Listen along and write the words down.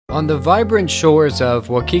On the vibrant shores of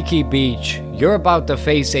Waikiki Beach, you're about to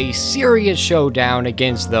face a serious showdown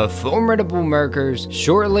against the formidable Merkers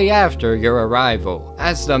shortly after your arrival.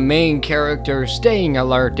 As the main character, staying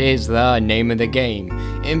alert is the name of the game.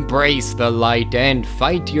 Embrace the light and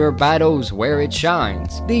fight your battles where it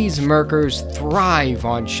shines. These Merkers thrive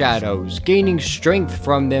on shadows, gaining strength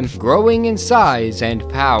from them, growing in size and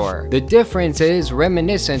power. The difference is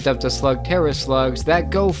reminiscent of the Slugterra slugs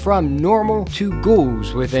that go from normal to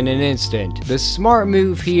ghouls within an instant. The smart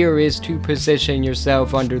move here is to position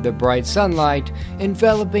yourself under the bright sunlight,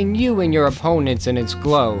 enveloping you and your opponents in its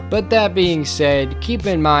glow. But that being said, keep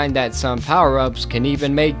in mind that some power-ups can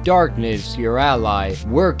even make darkness your ally,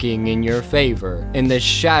 working in your favor in the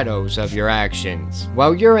shadows of your actions.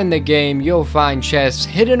 While you're in the game, you'll find chests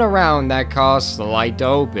hidden around that cost the light to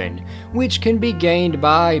open, which can be gained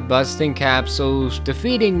by busting capsules,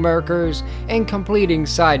 defeating Merkers, and completing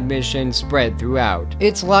side missions spread throughout.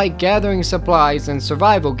 It's like gathering supplies in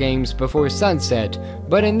survival games before sunset,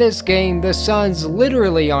 but in this game, the sun's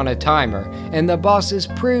literally on a timer, and the bosses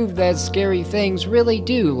prove that scary things really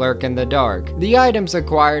do lurk in the dark. The items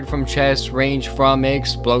acquired from chests range from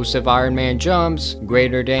explosive Iron Man jumps,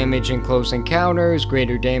 greater damage in close encounters,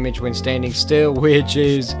 greater damage when standing still, which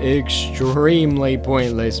is extremely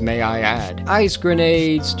pointless, may I add, ice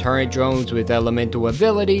grenades, turret drones with elemental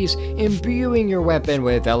abilities, imbuing your weapon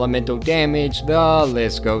with elemental damage, the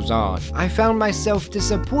list goes on. I found myself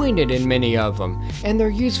disappointed in many of them, and their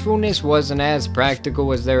usefulness wasn't as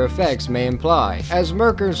practical as their effects may imply. As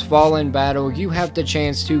Merkers fall in battle, you have the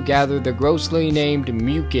chance to gather the grossly named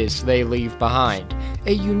mucus they leave behind,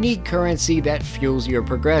 a unique currency that fuels your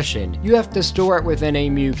progression. You have to store it within a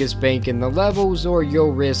mucus bank in the levels, or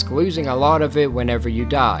you'll risk losing a lot of it whenever you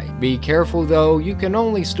die. Be careful though, you can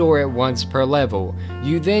only store it once per level.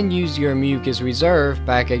 You then use your mucus reserve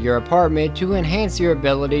back at your apartment to enhance your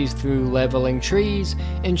abilities through leveling trees,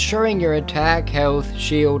 ensuring your attack, health,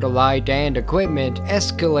 shield, light, and equipment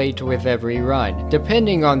escalate with every run,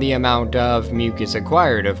 depending on the amount of mucus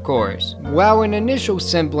acquired, of course. While an initial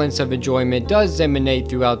semblance of enjoyment does emanate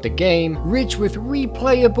throughout the game, rich with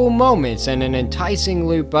replayable moments and an enticing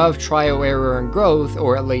loop of trial, error, and growth,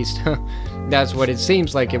 or at least that's what it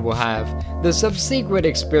seems like it will have, the subsequent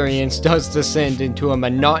experience does descend into a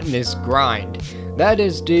monotonous grind. That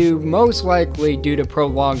is most likely due to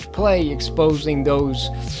prolonged play exposing those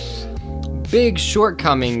big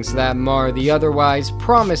shortcomings that mar the otherwise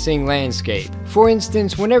promising landscape. For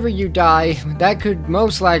instance, whenever you die, that could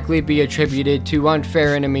most likely be attributed to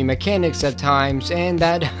unfair enemy mechanics at times, and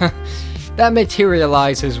that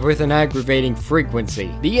materializes with an aggravating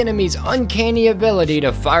frequency. The enemy's uncanny ability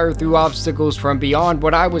to fire through obstacles from beyond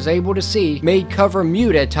what I was able to see made cover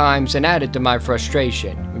mute at times and added to my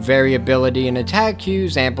frustration. Variability in attack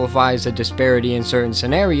cues amplifies the disparity in certain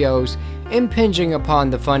scenarios, impinging upon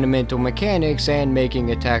the fundamental mechanics and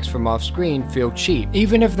making attacks from off-screen feel cheap,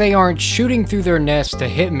 even if they aren't shooting through their nest to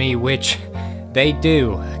hit me, which they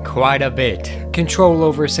do quite a bit. Control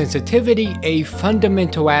over sensitivity, a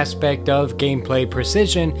fundamental aspect of gameplay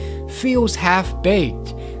precision, feels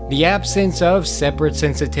half-baked. The absence of separate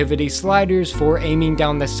sensitivity sliders for aiming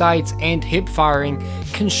down the sights and hip firing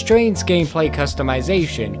constrains gameplay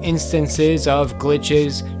customization. Instances of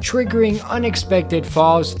glitches triggering unexpected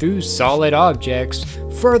falls through solid objects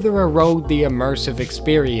further erode the immersive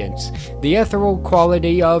experience. The ethereal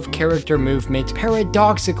quality of character movement,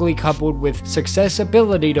 paradoxically coupled with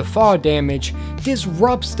successibility to fall damage,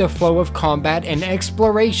 disrupts the flow of combat and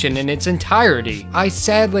exploration in its entirety. I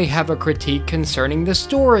sadly have a critique concerning the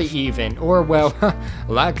story even, or well,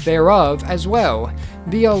 lack thereof as well.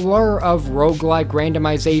 The allure of roguelike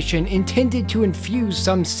randomization intended to infuse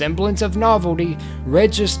some semblance of novelty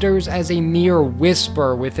registers as a mere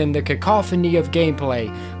whisper within the cacophony of gameplay,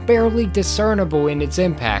 barely discernible in its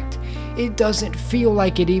impact. It doesn't feel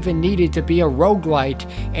like it even needed to be a roguelite,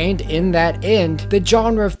 and in that end, the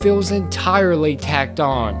genre feels entirely tacked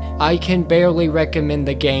on. I can barely recommend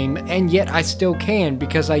the game, and yet I still can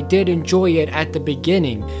because I did enjoy it at the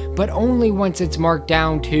beginning, but only once it's marked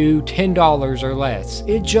down to $10 or less.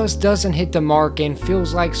 It just doesn't hit the mark and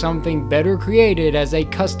feels like something better created as a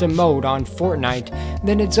custom mode on Fortnite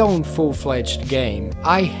than its own full-fledged game.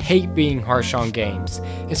 I hate being harsh on games,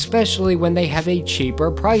 especially when they have a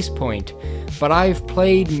cheaper price point. But I've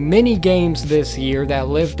played many games this year that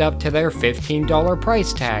lived up to their $15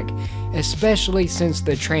 price tag, especially since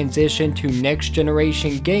the transition to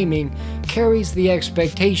next-generation gaming carries the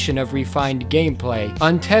expectation of refined gameplay,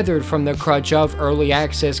 untethered from the crutch of early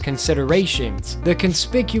access considerations. The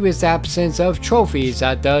conspicuous absence of trophies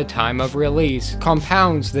at the time of release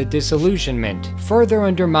compounds the disillusionment, further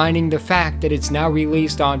undermining the fact that it's now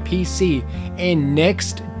released on PC and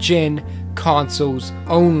next-gen consoles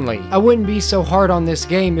only. I wouldn't be so hard on this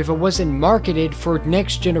game if it wasn't marketed for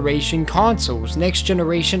next generation consoles, next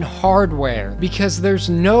generation hardware, because there's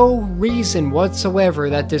no reason whatsoever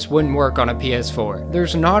that this wouldn't work on a PS4.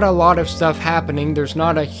 There's not a lot of stuff happening, there's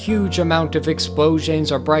not a huge amount of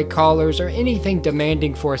explosions or bright colors or anything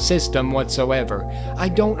demanding for a system whatsoever. I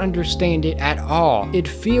don't understand it at all. It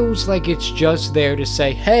feels like it's just there to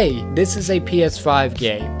say, hey, this is a PS5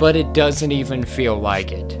 game, but it doesn't even feel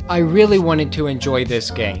like it. I really wanted to enjoy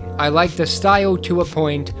this game. I like the style to a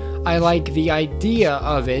point. I like the idea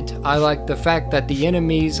of it. I like the fact that the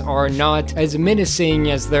enemies are not as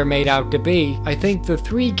menacing as they're made out to be. I think the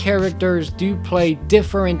three characters do play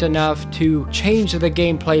different enough to change the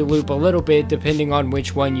gameplay loop a little bit depending on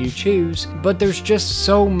which one you choose, but there's just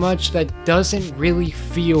so much that doesn't really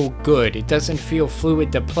feel good. It doesn't feel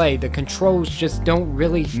fluid to play. The controls just don't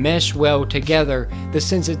really mesh well together. The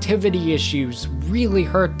sensitivity issues really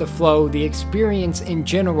hurt the flow. The experience in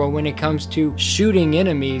general when it comes to shooting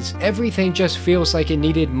enemies, everything just feels like it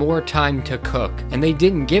needed more time to cook, and they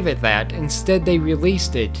didn't give it that. Instead, they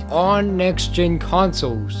released it on next-gen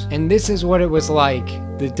consoles, and this is what it was like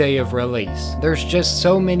the day of release. There's just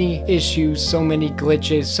so many issues, so many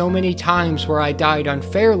glitches, so many times where I died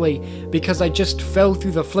unfairly because I just fell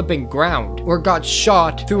through the flipping ground or got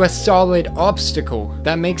shot through a solid obstacle.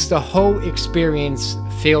 That makes the whole experience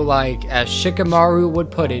feel like, as Shikamaru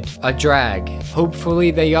would put it, a drag.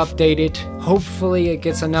 Hopefully they update it. Hopefully it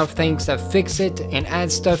gets enough things to fix it and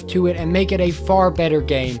add stuff to it and make it a far better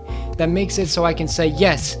game that makes it so I can say,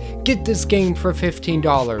 yes, get this game for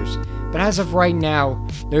 $15. But as of right now,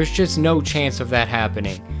 there's just no chance of that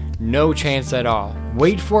happening. No chance at all.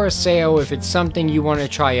 Wait for a sale if it's something you want to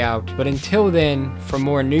try out, but until then, for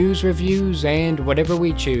more news, reviews, and whatever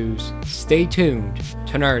we choose, stay tuned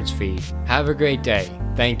to Nerdsfeed. Have a great day.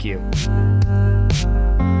 Thank you.